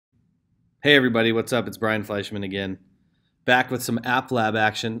Hey everybody, what's up? It's Brian Fleischman again, back with some App Lab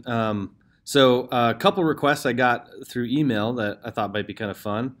action. A couple requests I got through email that I thought might be kind of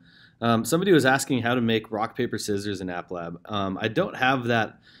fun. Somebody was asking how to make rock paper scissors in App Lab. I don't have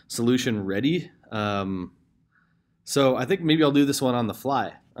that solution ready, so I think maybe I'll do this one on the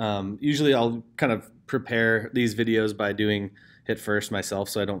fly. Usually I'll kind of prepare these videos by doing hit first myself,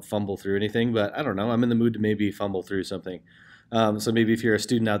 so I don't fumble through anything. But I don't know. I'm in the mood to maybe fumble through something. So maybe if you're a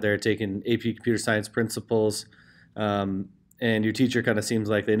student out there taking AP Computer Science Principles, and your teacher kind of seems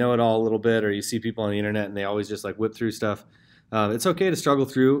like they know it all a little bit, or you see people on the internet and they always just like whip through stuff, it's okay to struggle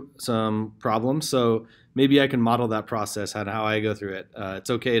through some problems. So maybe I can model that process on how I go through it. It's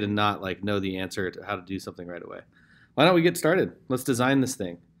okay to not like know the answer to how to do something right away. Why don't we get started? Let's design this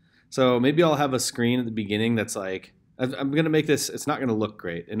thing. So maybe I'll have a screen at the beginning that's like, I'm going to make this, it's not going to look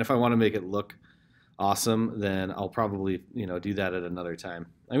great. And if I want to make it look awesome, then I'll probably, do that at another time.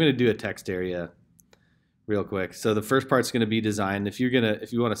 I'm going to do a text area real quick. So the first part's going to be design. If you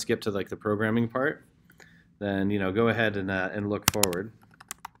want to skip to like the programming part, then, go ahead and look forward.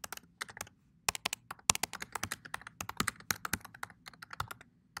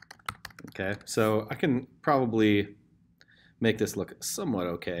 Okay, so I can probably make this look somewhat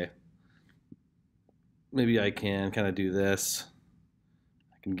okay. Maybe I can kind of do this.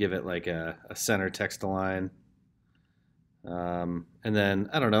 I can give it like a center text align. And then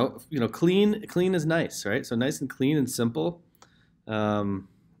I don't know, clean is nice, right? So nice and clean and simple. I'm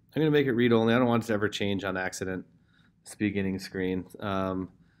gonna make it read only. I don't want it to ever change on accident. It's the beginning screen. So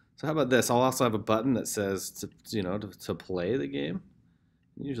how about this? I'll also have a button that says to play the game.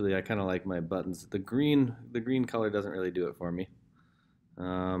 Usually I kind of like my buttons. The green color doesn't really do it for me.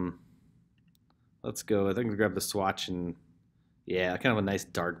 Let's go. I think we grab the swatch and yeah, kind of a nice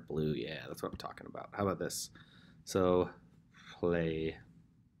dark blue. Yeah, that's what I'm talking about. How about this? So play.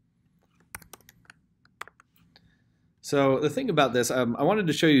 So the thing about this, I wanted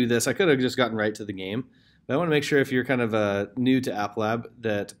to show you this. I could have just gotten right to the game, but I want to make sure if you're kind of new to App Lab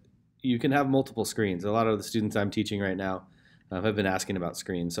that you can have multiple screens. A lot of the students I'm teaching right now have been asking about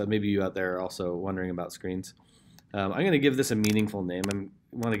screens, so maybe you out there are also wondering about screens. I'm going to give this a meaningful name. I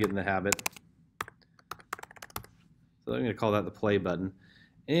want to get in the habit. So I'm going to call that the play button.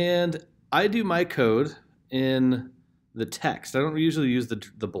 And I do my code in the text. I don't usually use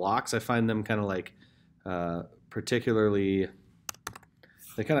the blocks. I find them kind of like particularly,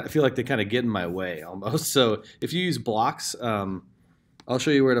 I feel like they kind of get in my way almost. So if you use blocks, I'll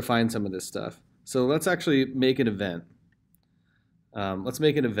show you where to find some of this stuff. So let's actually make an event. Let's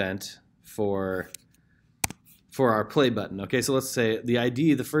make an event for our play button. Okay, so let's say the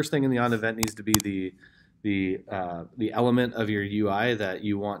ID, the first thing in the on event needs to be the element of your UI that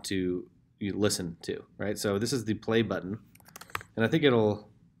you want to listen to, right? So this is the play button, and I think it'll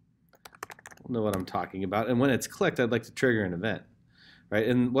know what I'm talking about. And when it's clicked, I'd like to trigger an event, right?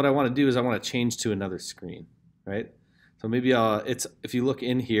 And what I want to do is I want to change to another screen, right? So maybe if you look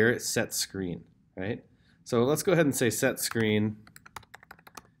in here, it's set screen, right? So let's go ahead and say set screen.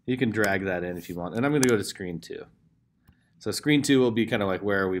 You can drag that in if you want, and I'm going to go to screen 2. So screen 2 will be kind of like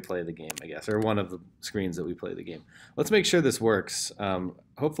where we play the game, I guess, or one of the screens that we play the game. Let's make sure this works.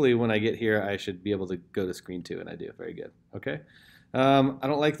 Hopefully when I get here, I should be able to go to screen 2, and I do. Very good. Okay. I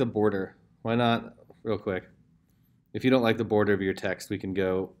don't like the border. Why not, real quick? If you don't like the border of your text, we can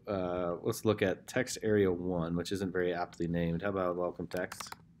go, let's look at text area 1, which isn't very aptly named. How about welcome text?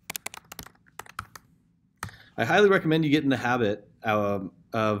 I highly recommend you get in the habit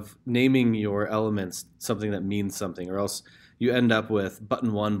of naming your elements something that means something, or else you end up with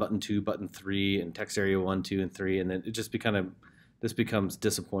button 1, button 2, button 3, and text area 1, 2, and 3, and then it just this becomes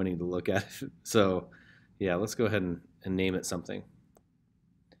disappointing to look at. So yeah, let's go ahead and name it something.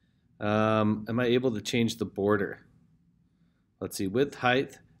 Am I able to change the border? Let's see, width,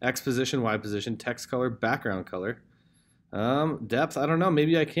 height, X position, Y position, text color, background color. Depth, I don't know,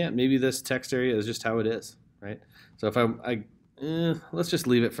 maybe I can't. Maybe this text area is just how it is, right? So if let's just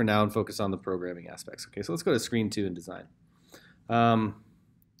leave it for now and focus on the programming aspects. Okay, so let's go to screen 2 and design. How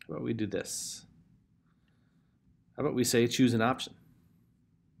about we do this? How about we say choose an option?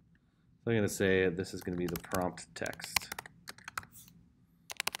 So I'm going to say this is going to be the prompt text.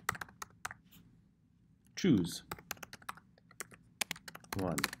 Choose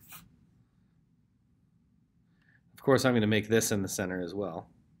one. Of course, I'm going to make this in the center as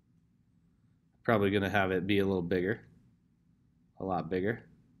well. Probably going to have it be a little bigger, a lot bigger.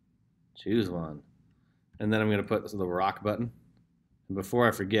 Choose one. And then I'm going to put the rock button. And before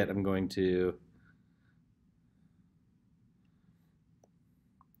I forget, I'm going to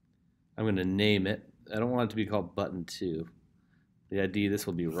name it. I don't want it to be called button 2. the ID, this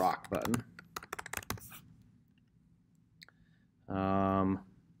will be rock button.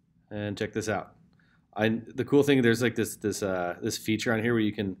 And check this out. The cool thing, there's like this feature on here where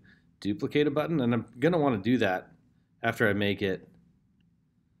you can duplicate a button, and I'm gonna want to do that after I make it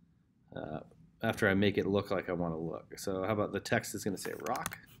look like I want to look. So how about the text is gonna say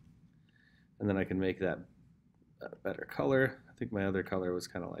rock, and then I can make that a better color. I think my other color was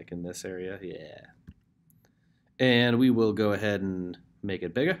kind of like in this area, yeah. And we will go ahead and make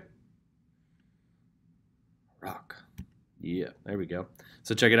it bigger. Rock. Yeah, there we go.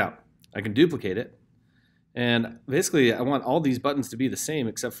 So check it out. I can duplicate it. And basically, I want all these buttons to be the same,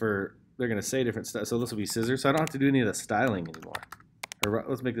 except for they're going to say different stuff. So this will be scissors. So I don't have to do any of the styling anymore. Or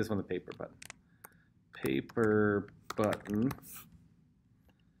let's make this one the paper button. Paper button.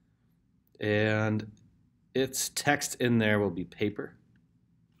 And its text in there will be paper.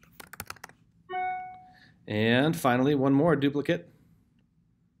 And finally, one more duplicate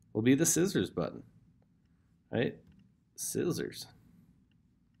will be the scissors button. Right? Scissors.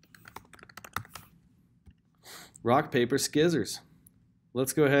 Rock, paper, skizzers.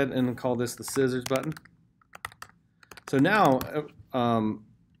 Let's go ahead and call this the scissors button. So now,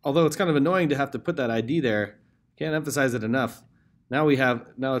 although it's kind of annoying to have to put that ID there, can't emphasize it enough. Now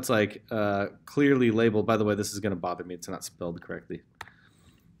it's like clearly labeled. By the way, this is going to bother me. It's not spelled correctly.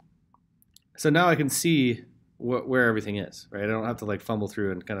 So now I can see where everything is, right? I don't have to like fumble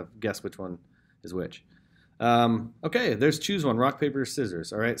through and kind of guess which one is which. Okay, there's choose one, rock, paper,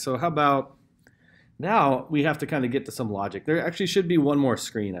 scissors. All right, so how about now we have to kind of get to some logic. There actually should be one more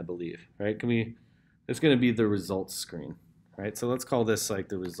screen, I believe, right? It's going to be the results screen, right? So let's call this like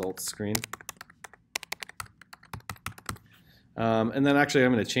the results screen. And then actually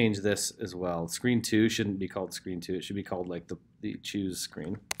I'm going to change this as well. Screen 2 shouldn't be called screen 2. It should be called like the choose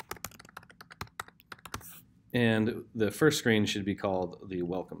screen. And the first screen should be called the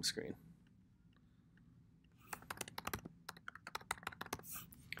welcome screen.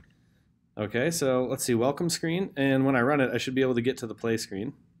 Okay, so let's see, welcome screen, and when I run it, I should be able to get to the play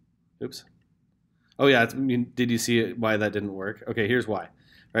screen. Oops. Oh yeah, did you see why that didn't work? Okay, here's why.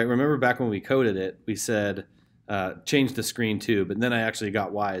 Right, remember back when we coded it, we said change the screen to, but then I actually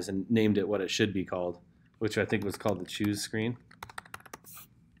got wise and named it what it should be called, which I think was called the choose screen.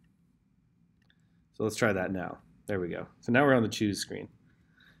 So let's try that now. There we go. So now we're on the choose screen.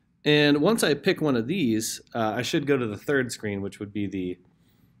 And once I pick one of these, I should go to the third screen, which would be the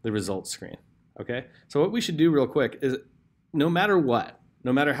results screen. Okay, so what we should do real quick is no matter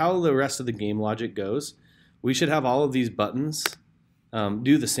how the rest of the game logic goes, we should have all of these buttons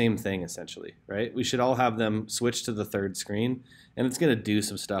do the same thing essentially, right? We should all have them switch to the third screen, and it's going to do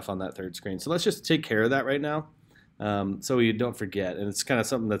some stuff on that third screen. So let's just take care of that right now so you don't forget. And it's kind of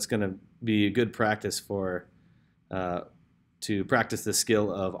something that's going to be a good practice for to practice the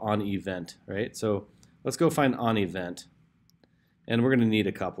skill of on event, right? So let's go find on event. And we're going to need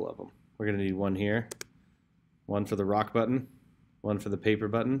a couple of them. We're going to need one here, one for the rock button, one for the paper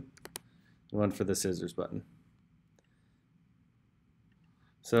button, and one for the scissors button.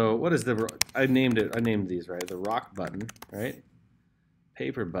 So what is I named these, right? The rock button, right?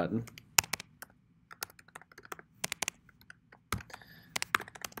 Paper button.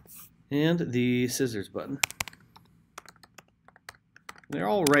 And the scissors button. They're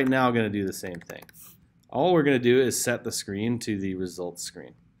all right now going to do the same thing. All we're going to do is set the screen to the results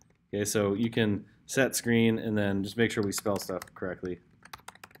screen. Okay, so you can set screen and then just make sure we spell stuff correctly.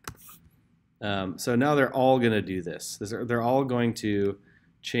 So now they're all going to do this. They're all going to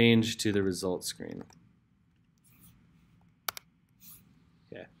change to the results screen.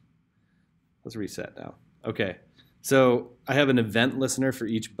 Okay, let's reset now. Okay, so I have an event listener for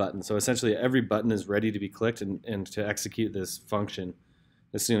each button. So essentially every button is ready to be clicked and to execute this function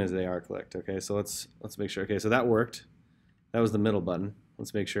as soon as they are clicked. Okay, so let's make sure. Okay, so that worked. That was the middle button.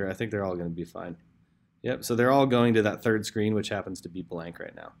 Let's make sure. I think they're all going to be fine. Yep, so they're all going to that third screen, which happens to be blank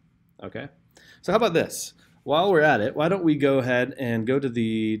right now. Okay, so how about this? While we're at it, why don't we go ahead and go to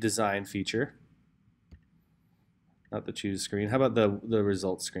the design feature. Not the choose screen. How about the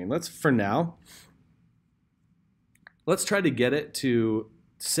results screen? For now, let's try to get it to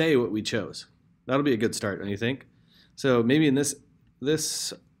say what we chose. That'll be a good start, don't you think? So maybe in this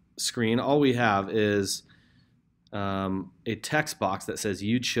screen, all we have is a text box that says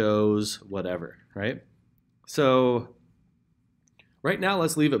you chose whatever, right? So right now,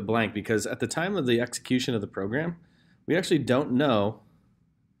 let's leave it blank because at the time of the execution of the program, we actually don't know.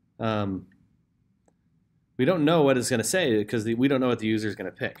 We don't know what it's going to say because we don't know what the user is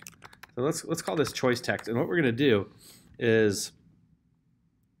going to pick. So let's call this choice text, and what we're going to do is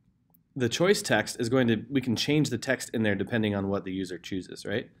the choice text is going to, we can change the text in there depending on what the user chooses,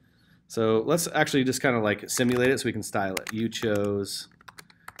 right? So let's actually just kind of like simulate it so we can style it. You chose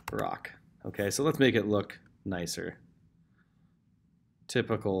rock. Okay, so let's make it look nicer.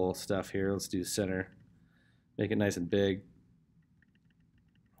 Typical stuff here. Let's do center. Make it nice and big.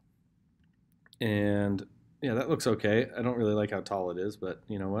 And yeah, that looks okay. I don't really like how tall it is, but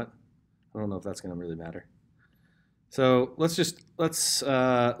you know what? I don't know if that's going to really matter. So let's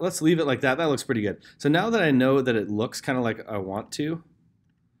leave it like that. That looks pretty good. So now that I know that it looks kind of like I want to,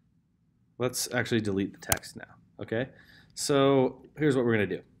 let's actually delete the text now. Okay. So here's what we're going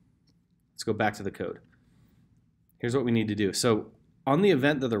to do. Let's go back to the code. Here's what we need to do. So on the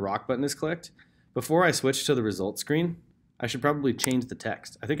event that the rock button is clicked, before I switch to the results screen, I should probably change the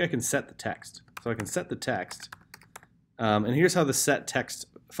text. I think I can set the text. So I can set the text. And here's how the set text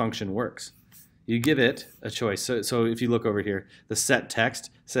function works. You give it a choice. So if you look over here, the set text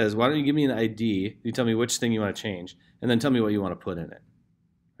says, why don't you give me an ID? You tell me which thing you want to change, and then tell me what you want to put in it,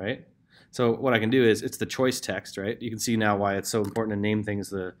 right? So what I can do is, it's the choice text, right? You can see now why it's so important to name things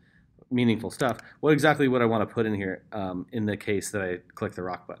the meaningful stuff. What exactly would I want to put in here in the case that I click the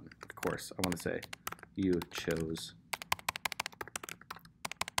rock button? Of course, I want to say, you chose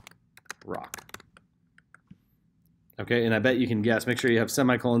rock. Okay, and I bet you can guess. Make sure you have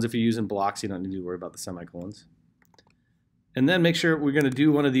semicolons. If you're using blocks, you don't need to worry about the semicolons. And then make sure we're going to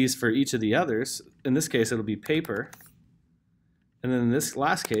do one of these for each of the others. In this case, it'll be paper. And then in this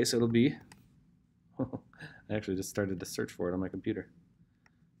last case, it'll be, I actually just started to search for it on my computer.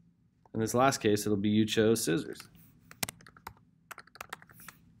 In this last case, it'll be you chose scissors.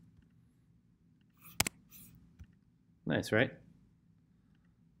 Nice, right?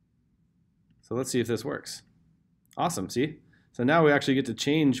 So let's see if this works. Awesome, see? So now we actually get to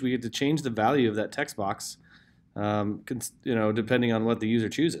change the value of that text box, depending on what the user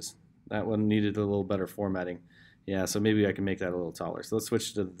chooses. That one needed a little better formatting. Yeah, so maybe I can make that a little taller. So let's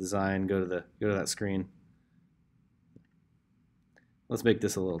switch to the design, go to that screen. Let's make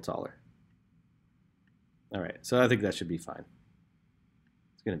this a little taller. All right, so I think that should be fine.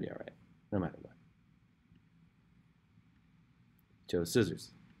 It's gonna be all right, no matter what. Chose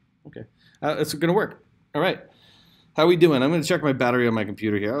scissors. Okay, it's gonna work. All right. How are we doing? I'm going to check my battery on my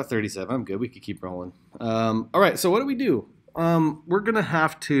computer here. Oh, 37. I'm good. We could keep rolling. All right. So what do we do? We're going to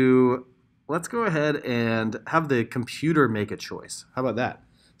have to, let's go ahead and have the computer make a choice. How about that?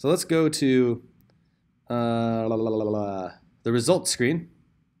 So let's go to the results screen.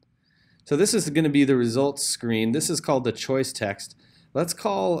 So this is going to be the results screen. This is called the choice text. Let's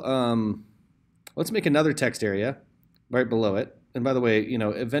make another text area right below it. And by the way,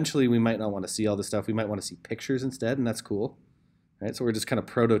 eventually we might not want to see all this stuff. We might want to see pictures instead, and that's cool. All right, so we're just kind of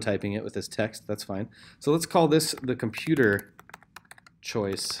prototyping it with this text. That's fine. So let's call this the computer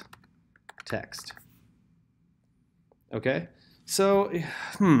choice text. Okay. So,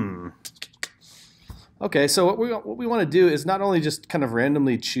 Okay. So what we want to do is not only just kind of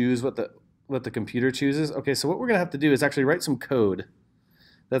randomly choose what the computer chooses. Okay. So what we're going to have to do is actually write some code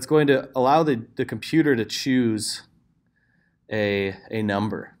that's going to allow the computer to choose a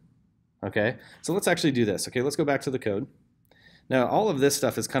number. Okay, so let's actually do this. Okay, let's go back to the code. Now all of this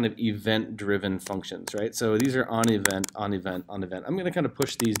stuff is kind of event driven functions, right? So these are on event, on event, on event. I'm going to kind of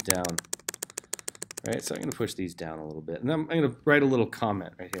push these down, right? So I'm going to push these down a little bit, and then I'm going to write a little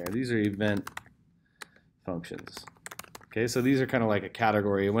comment right here. These are event functions. Okay, so these are kind of like a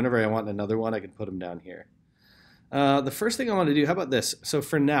category. Whenever I want another one, I can put them down here. The first thing I want to do, how about this? So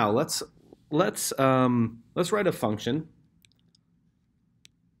for now, let's write a function.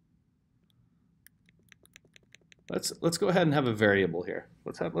 Let's go ahead and have a variable here.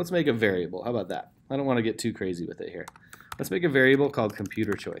 Let's make a variable. How about that? I don't want to get too crazy with it here. Let's make a variable called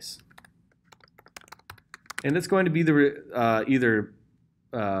computer choice, and it's going to be either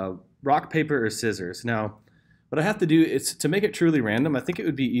rock, paper, or scissors. Now, what I have to do is to make it truly random. I think it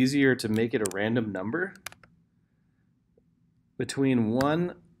would be easier to make it a random number between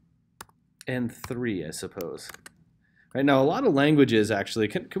 1 and 3, I suppose. Right now, a lot of languages actually.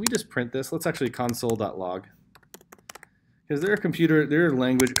 Can we just print this? Let's actually console.log. Because there are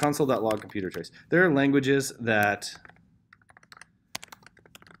language, console.log computer choice. There are languages that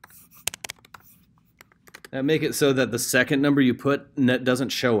make it so that the second number you put doesn't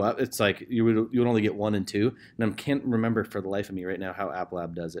show up. It's like you would only get 1 and 2, and I can't remember for the life of me right now how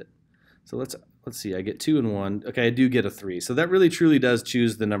AppLab does it. So let's see. I get 2 and 1. Okay, I do get a 3. So that really truly does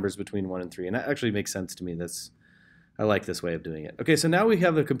choose the numbers between 1 and 3, and that actually makes sense to me. I like this way of doing it. Okay, so now we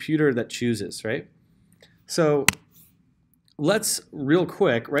have a computer that chooses, right? So let's real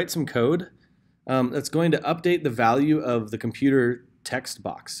quick write some code that's going to update the value of the computer text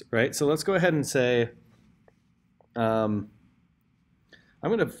box, right? So let's go ahead and say, I'm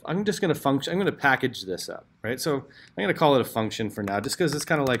just gonna function. I'm gonna package this up, right? So I'm gonna call it a function for now, just because it's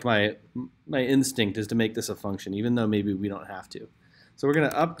kind of like my instinct is to make this a function, even though maybe we don't have to. So we're gonna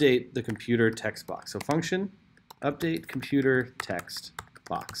update the computer text box. So function update computer text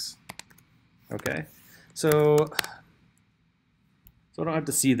box. Okay, so I don't have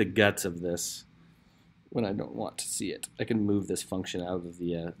to see the guts of this when I don't want to see it. I can move this function out of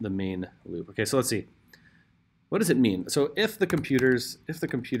the main loop. Okay, so let's see. What does it mean? So if the computer's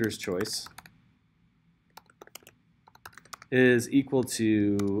choice is equal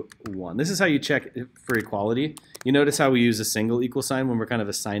to 1, this is how you check for equality. You notice how we use a single equal sign when we're kind of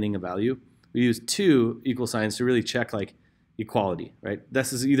assigning a value. We use 2 equal signs to really check like equality, right?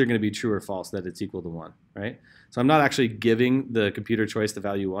 This is either going to be true or false that it's equal to 1, right? So I'm not actually giving the computer choice the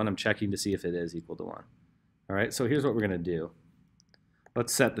value 1. I'm checking to see if it is equal to 1. All right, so here's what we're going to do.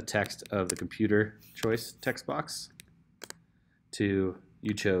 Let's set the text of the computer choice text box to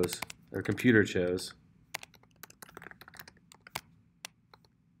you chose, or computer chose,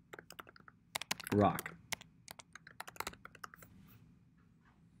 rock.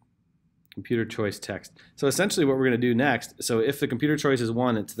 Computer choice text. So essentially what we're going to do next, so if the computer choice is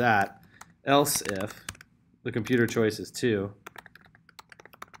 1, it's that. Else if the computer choice is 2,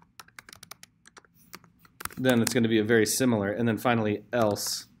 then it's going to be a very similar, and then finally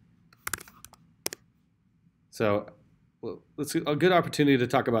else. So let's a good opportunity to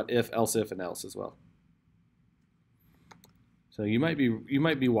talk about if, else if, and else as well. So you might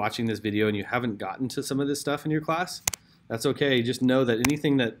be watching this video and you haven't gotten to some of this stuff in your class. That's okay. Just know that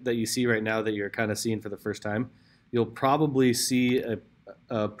anything that you see right now that you're kind of seeing for the first time, you'll probably see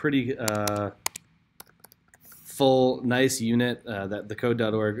a pretty full, nice unit that the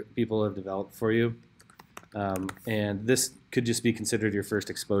code.org people have developed for you. And this could just be considered your first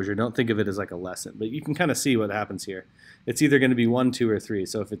exposure. Don't think of it as like a lesson, but you can kind of see what happens here. It's either going to be 1, 2, or 3.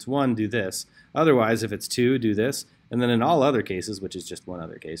 So if it's 1, do this. Otherwise, if it's 2, do this. And then in all other cases, which is just one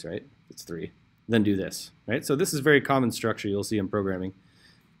other case, right? It's 3. Then do this, right? So this is very common structure you'll see in programming.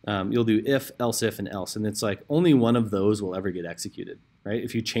 You'll do if, else if, and else. And it's like only one of those will ever get executed, right?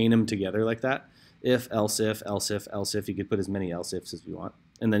 If you chain them together like that, if, else if, else if, else if, you could put as many else ifs as you want.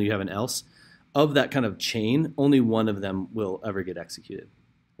 And then you have an else. Of that kind of chain, only one of them will ever get executed,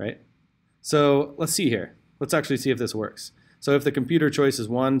 right? So let's see here. Let's actually see if this works. So if the computer choice is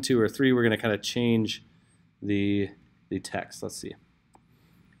 1, 2, or 3, we're going to kind of change the text. Let's see.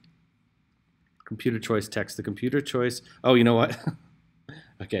 Computer choice text. The computer choice. Oh, you know what?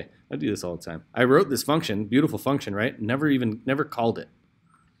 Okay, I do this all the time. I wrote this function, beautiful function, right? Never called it.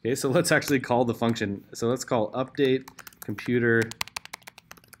 Okay, so let's actually call the function. So let's call update computer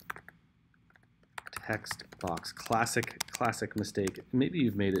text box. Classic mistake. Maybe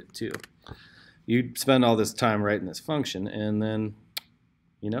you've made it too. You spend all this time writing this function, and then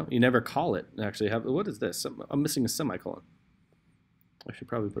you never call it. Actually, what is this? I'm missing a semicolon. I should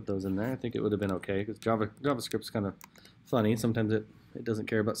probably put those in there. I think it would have been okay because JavaScript's kind of funny. Sometimes it doesn't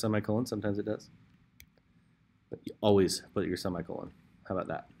care about semicolons. Sometimes it does. But you always put your semicolon. How about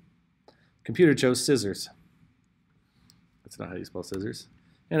that? Computer chose scissors. That's not how you spell scissors.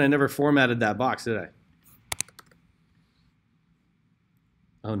 And I never formatted that box, did I?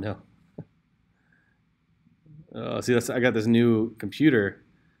 Oh no. See, I got this new computer,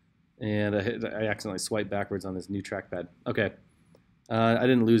 and I accidentally swiped backwards on this new trackpad. Okay. I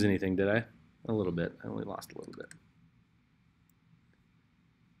didn't lose anything, did I? A little bit. I only lost a little bit.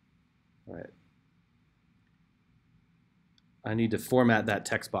 All right. I need to format that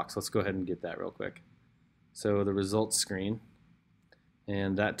text box. Let's go ahead and get that real quick. So the results screen,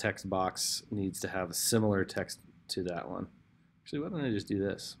 and that text box needs to have a similar text to that one. Actually, why don't I just do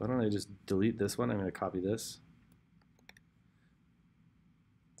this? Why don't I just delete this one? I'm going to copy this.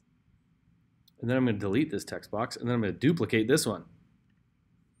 And then I'm going to delete this text box, and then I'm going to duplicate this one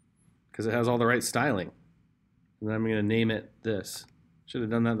because it has all the right styling. And then I'm going to name it this. Should have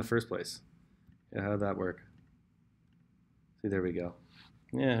done that in the first place. Yeah, how did that work? See, there we go.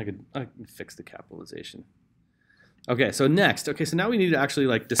 Yeah, I could fix the capitalization. Okay, so next. Okay, so now we need to actually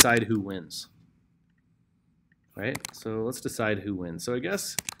like decide who wins. Right? So let's decide who wins. So I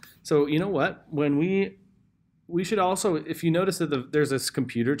guess, so you know what? When we should also, if you notice that there's this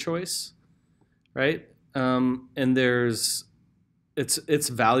computer choice, right? And there's its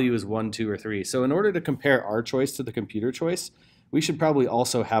value is 1, 2, or 3. So in order to compare our choice to the computer choice, we should probably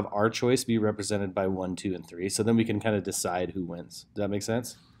also have our choice be represented by 1, 2, and 3. So then we can kind of decide who wins. Does that make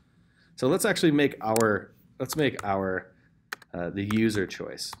sense? So let's actually make our the user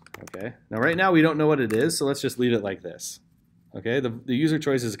choice. Okay. Now right now we don't know what it is, so let's just leave it like this. Okay, the user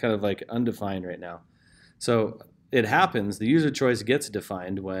choice is kind of like undefined right now. So it happens, the user choice gets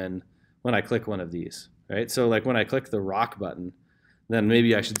defined when I click one of these, right? So like when I click the rock button, then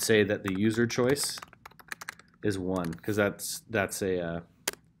maybe I should say that the user choice is 1, because that's a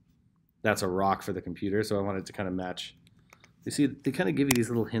rock for the computer. So I want it to kind of match. You see, they kind of give you these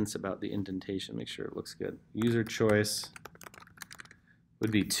little hints about the indentation. Make sure it looks good. User choice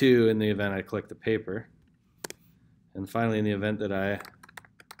would be 2 in the event I click the paper. And finally, in the event that I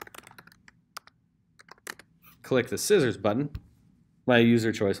click the scissors button, my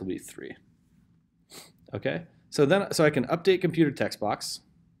user choice will be 3. Okay, so I can update computer text box.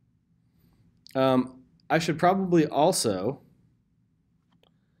 I should probably also,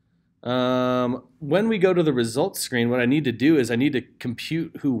 when we go to the results screen, what I need to do is I need to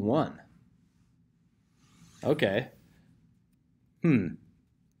compute who won. Okay.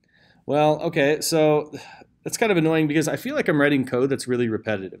 Well, okay, so that's kind of annoying because I feel like I'm writing code that's really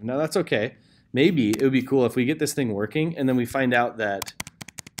repetitive. Now that's okay. Maybe it would be cool if we get this thing working and then we find out that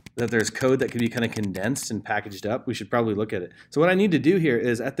there's code that can be kind of condensed and packaged up. We should probably look at it. So what I need to do here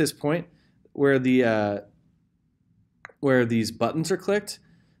is at this point where these buttons are clicked,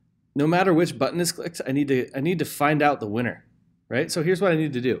 no matter which button is clicked, I need to find out the winner, right? So here's what I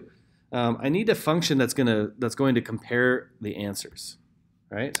need to do. I need a function that's going to compare the answers,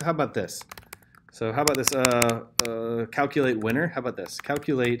 right? So how about this? Calculate winner. How about this?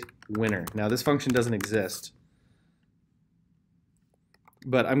 Calculate winner. Now this function doesn't exist,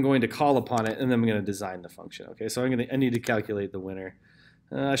 but I'm going to call upon it, and then I'm going to design the function. Okay, so I need to calculate the winner.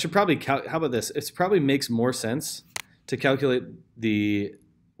 I should probably how about this? It probably makes more sense to calculate the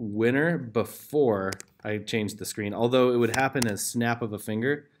winner before I change the screen, although it would happen as snap of a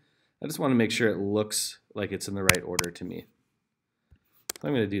finger. I just want to make sure it looks like it's in the right order to me. So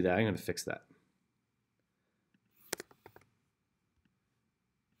I'm going to do that. I'm going to fix that.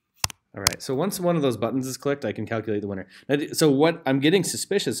 All right, so once one of those buttons is clicked, I can calculate the winner. So what I'm getting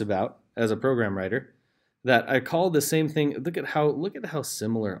suspicious about as a program writer, that I call the same thing. Look at how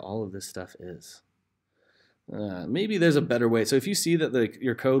similar all of this stuff is. Maybe there's a better way. So if you see that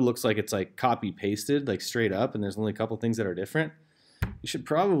your code looks like it's like copy pasted, like straight up, and there's only a couple things that are different, you should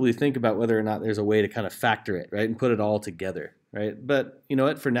probably think about whether or not there's a way to kind of factor it, right, and put it all together, right? But you know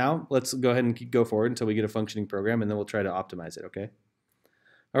what? For now, let's go ahead and go forward until we get a functioning program, and then we'll try to optimize it. Okay.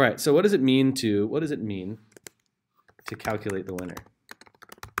 All right, so what does it mean to calculate the winner?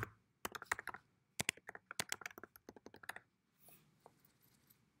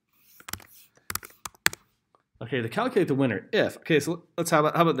 Okay, to calculate the winner, if, okay, so how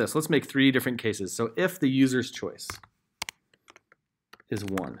about this? Let's make 3 different cases. So if the user's choice is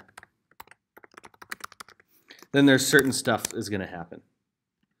 1, then there's certain stuff is going to happen,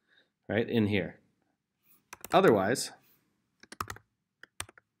 right, in here. Otherwise,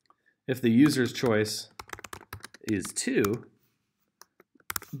 if the user's choice is 2,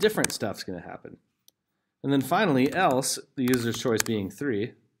 different stuff's going to happen. And then finally, else, the user's choice being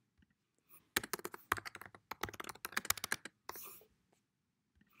 3,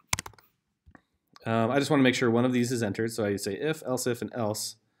 I just want to make sure one of these is entered. So I say if, and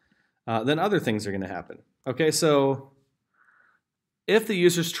else, then other things are going to happen. Okay, so if the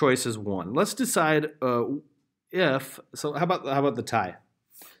user's choice is 1, let's decide if. So how about the tie?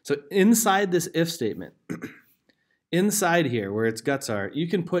 So inside this if statement, inside here where its guts are, you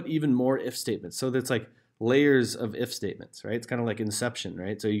can put even more if statements. So that's like layers of if statements, right? It's kind of like Inception,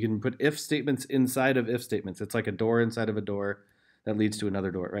 right? So you can put if statements inside of if statements. It's like a door inside of a door that leads to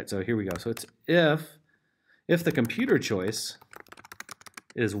another door, right? So here we go. So it's if the computer choice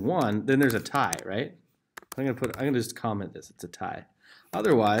is 1, then there's a tie, right? I'm gonna just comment this. It's a tie.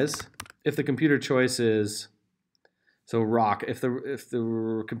 Otherwise, if the computer choice is rock, if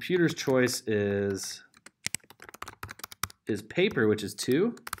the computer's choice is paper, which is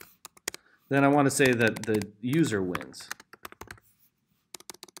 2, then I want to say that the user wins.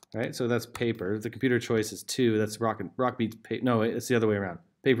 Right? So that's paper. If the computer choice is 2, that's rock beats paper. No, it's the other way around.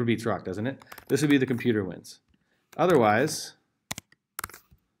 Paper beats rock, doesn't it? This would be the computer wins. Otherwise,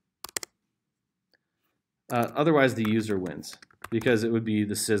 the user wins because it would be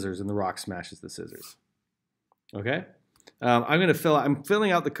the scissors and the rock smashes the scissors. Okay? I'm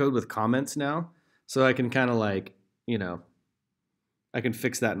filling out the code with comments now, so I can kind of like, I can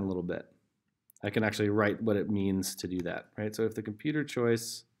fix that in a little bit. I can actually write what it means to do that, right? So if the computer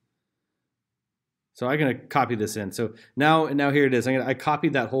choice, so I'm going to copy this in. So now here it is. I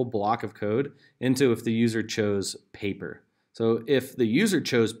copied that whole block of code into if the user chose paper. So if the user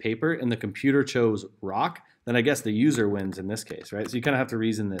chose paper and the computer chose rock, then I guess the user wins in this case, right? So you kind of have to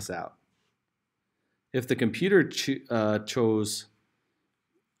reason this out. If the computer chose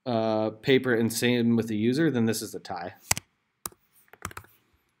paper and same with the user, then this is a tie.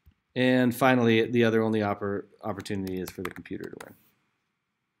 And finally, the other only opportunity is for the computer to win.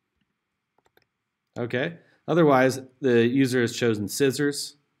 Okay. Otherwise, the user has chosen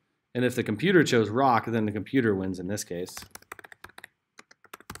scissors. And if the computer chose rock, then the computer wins in this case.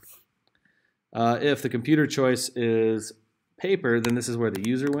 If the computer choice is paper, then this is where the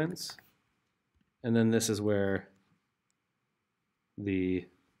user wins. And then this is where the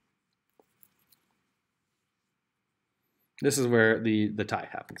tie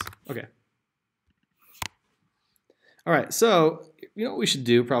happens. Okay. All right, so you know what we should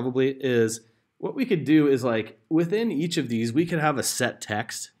do probably is, what we could do is, like, within each of these, we could have a set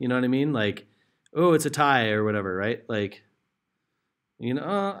text. You know what I mean? Like, oh, it's a tie or whatever, right? Like, you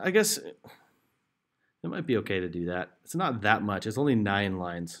know, I guess it might be okay to do that. It's not that much. It's only 9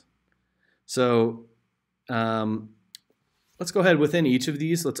 lines. So let's go ahead within each of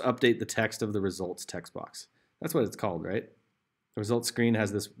these. Let's update the text of the results text box. That's what it's called, right? The results screen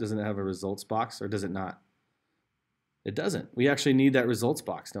has this. Doesn't it have a results box, or does it not? It doesn't. We actually need that results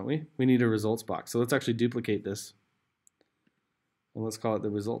box, don't we? We need a results box. So let's actually duplicate this. And let's call it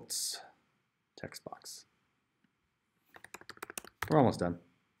the results text box. We're almost done.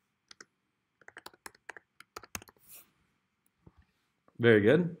 Very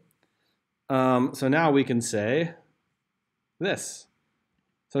good. So now we can say this.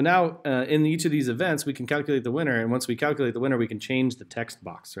 So now in each of these events, we can calculate the winner. And once we calculate the winner, we can change the text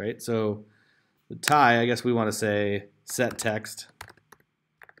box, right? So the tie, I guess we want to say set text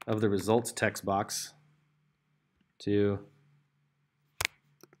of the results text box to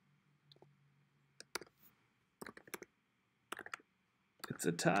it's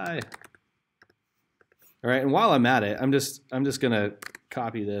a tie. All right, and while I'm at it, I'm just gonna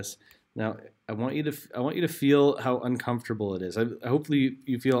copy this. Now I want you to feel how uncomfortable it is. Hopefully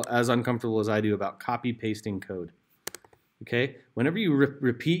you feel as uncomfortable as I do about copy pasting code. Okay, whenever you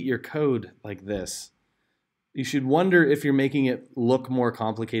repeat your code like this, you should wonder if you're making it look more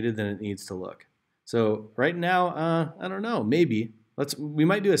complicated than it needs to look. So right now, I don't know, maybe. We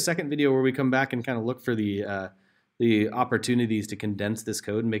might do a second video where we come back and kind of look for the opportunities to condense this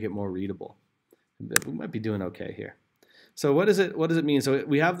code and make it more readable. We might be doing okay here. So what does it mean? So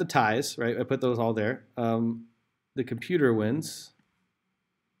we have the ties, right? I put those all there. The computer wins.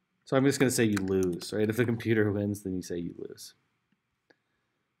 So I'm just going to say you lose, right? If the computer wins, then you say you lose.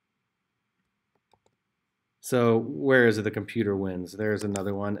 So where is it the computer wins? There's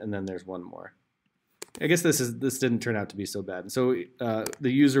another one, and then there's one more. I guess this didn't turn out to be so bad. So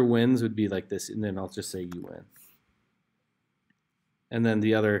the user wins would be like this, and then I'll just say you win. And then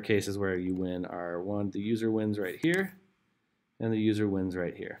the other cases where you win are the user wins right here, and the user wins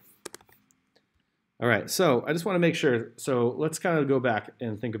right here. All right, so I just want to make sure. So let's kind of go back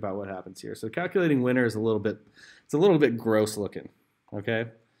and think about what happens here. So calculating winner is a little bit gross looking, okay?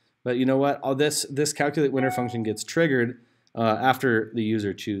 But you know what? All this calculate winner function gets triggered after the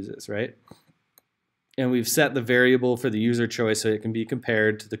user chooses, right? And we've set the variable for the user choice so it can be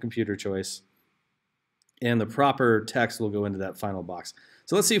compared to the computer choice. And the proper text will go into that final box.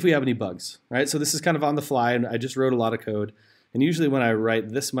 So let's see if we have any bugs, right? So this is kind of on the fly, and I just wrote a lot of code. And usually when I write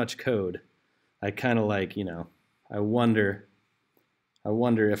this much code, I kind of like, you know, I wonder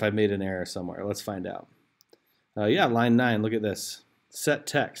if I made an error somewhere. Let's find out. Yeah, line 9, look at this. Set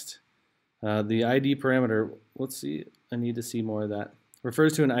text. The ID parameter, let's see, I need to see more of that.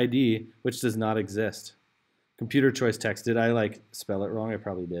 Refers to an ID which does not exist. Computer choice text, did I like spell it wrong? I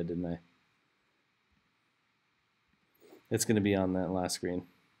probably did, didn't I? It's going to be on that last screen.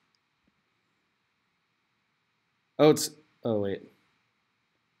 Oh, wait.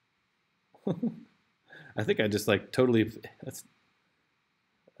 I think I just like totally,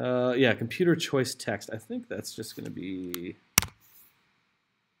 yeah, computer choice text. I think that's just going to be,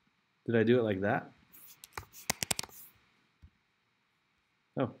 did I do it like that?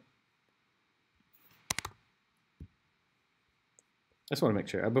 Oh. I just want to make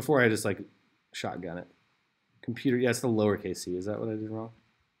sure, before I just like shotgun it. Computer, yeah, it's the lowercase c. Is that what I did wrong?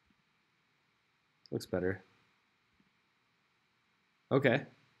 Looks better. Okay.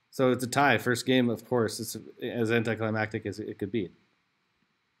 So it's a tie. First game, of course. It's as anticlimactic as it could be.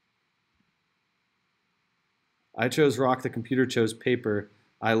 I chose rock. The computer chose paper.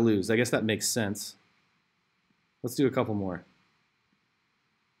 I lose. I guess that makes sense. Let's do a couple more.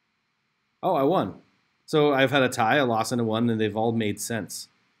 Oh, I won. So I've had a tie, a loss, and a won, and they've all made sense.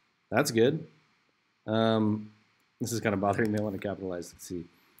 That's good. This is kind of bothering me. I want to capitalize. Let's see.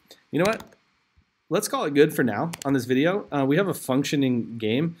 You know what? let's call it good for now on this video. We have a functioning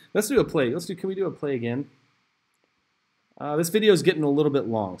game. Let's do a play. Can we do a play again? This video is getting a little bit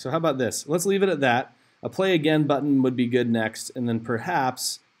long, so how about this? Let's leave it at that. A play again button would be good next, and then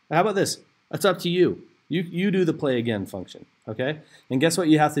perhaps, how about this? That's up to you. You do the play again function, okay? And guess what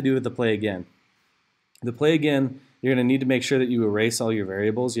you have to do with the play again? The play again, you're going to need to make sure that you erase all your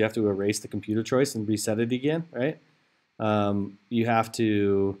variables. You have to erase the computer choice and reset it again, right? You have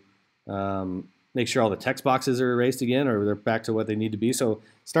to make sure all the text boxes are erased again, or they're back to what they need to be. So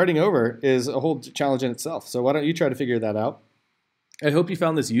starting over is a whole challenge in itself. So why don't you try to figure that out? I hope you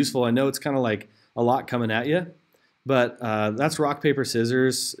found this useful. I know it's kind of like a lot coming at you, but that's rock, paper,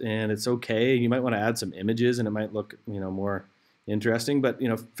 scissors, and it's okay. You might want to add some images, and it might look, more interesting. But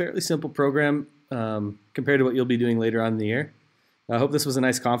fairly simple program compared to what you'll be doing later on in the year. I hope this was a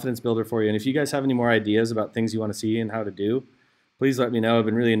nice confidence builder for you. And if you guys have any more ideas about things you want to see and how to do, please let me know. I've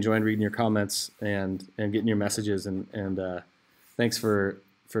been really enjoying reading your comments and getting your messages. And thanks for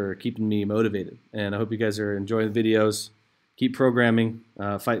keeping me motivated. And I hope you guys are enjoying the videos. Keep programming,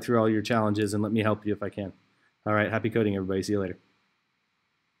 fight through all your challenges, and let me help you if I can. All right, happy coding, everybody. See you later.